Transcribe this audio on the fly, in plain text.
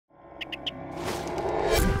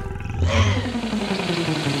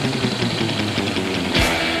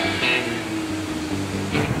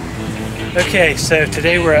Okay, so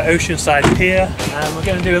today we're at Oceanside Pier and we're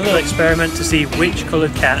going to do a little experiment to see which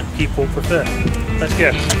coloured cat people prefer. Let's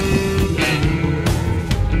go.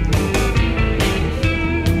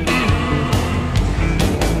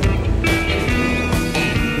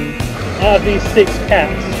 Out of these 6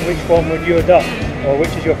 cats, which one would you adopt? Or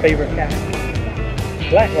which is your favourite cat?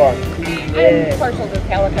 Black one. I'm partial to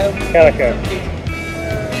calico. Calico.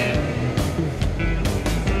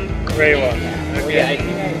 Grey one. Okay. Yeah, I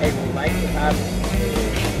think I would like to have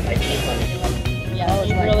like this one. Yeah,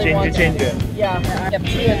 you really want Ginger. Yeah, I have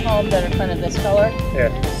 2 at home that are kind of this color. Yeah.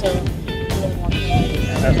 So you really want to.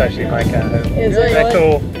 That's actually my cat at home. Is it They're really?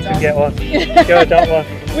 cool. You should get one. Go adopt one.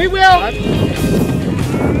 We will!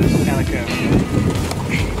 Calico.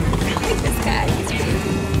 This guy.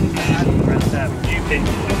 You pick.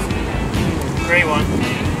 Grey one.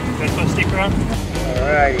 Going to put a sticker on?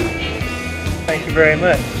 Alrighty. Thank you very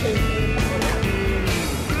much.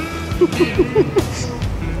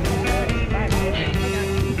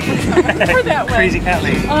 Crazy cat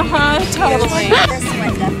lady. Totally. This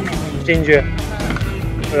one definitely. Ginger.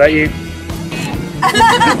 What about you? I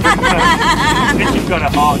think you've got a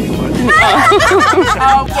heart to it.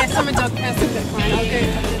 Oh, yes, I'm a dog person, that's fine. I'll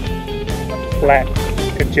go. Black.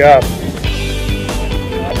 Good job.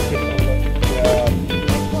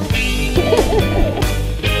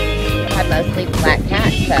 I'm mostly black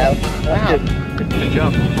cats, so wow. Good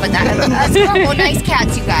job. But that's a couple nice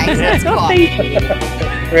cats, you guys. That's cool.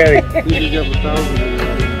 Really?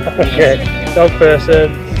 Okay. Dog person.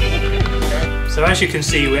 So as you can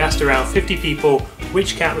see, we asked around 50 people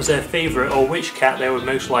which cat was their favourite or which cat they would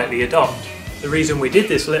most likely adopt. The reason we did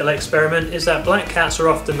this little experiment is that black cats are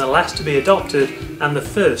often the last to be adopted and the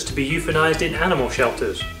first to be euthanized in animal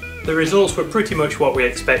shelters. The results were pretty much what we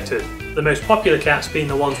expected, the most popular cats being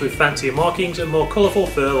the ones with fancier markings and more colourful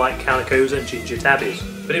fur like calicos and ginger tabbies.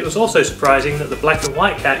 But it was also surprising that the black and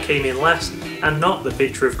white cat came in last and not the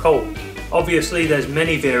picture of Cole. Obviously there's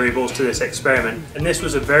many variables to this experiment and this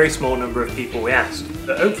was a very small number of people we asked.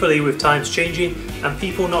 But hopefully with times changing and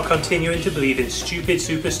people not continuing to believe in stupid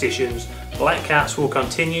superstitions, black cats will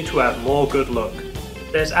continue to have more good luck.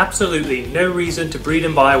 There's absolutely no reason to breed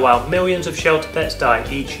and buy while millions of shelter pets die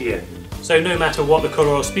each year. So no matter what the colour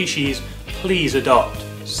or species, please adopt.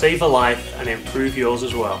 Save a life and improve yours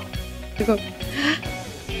as well. Tickle.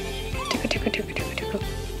 Tickle, tickle, tickle, tickle, tickle.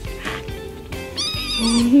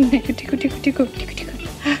 Tickle, tickle, tickle, tickle, tickle.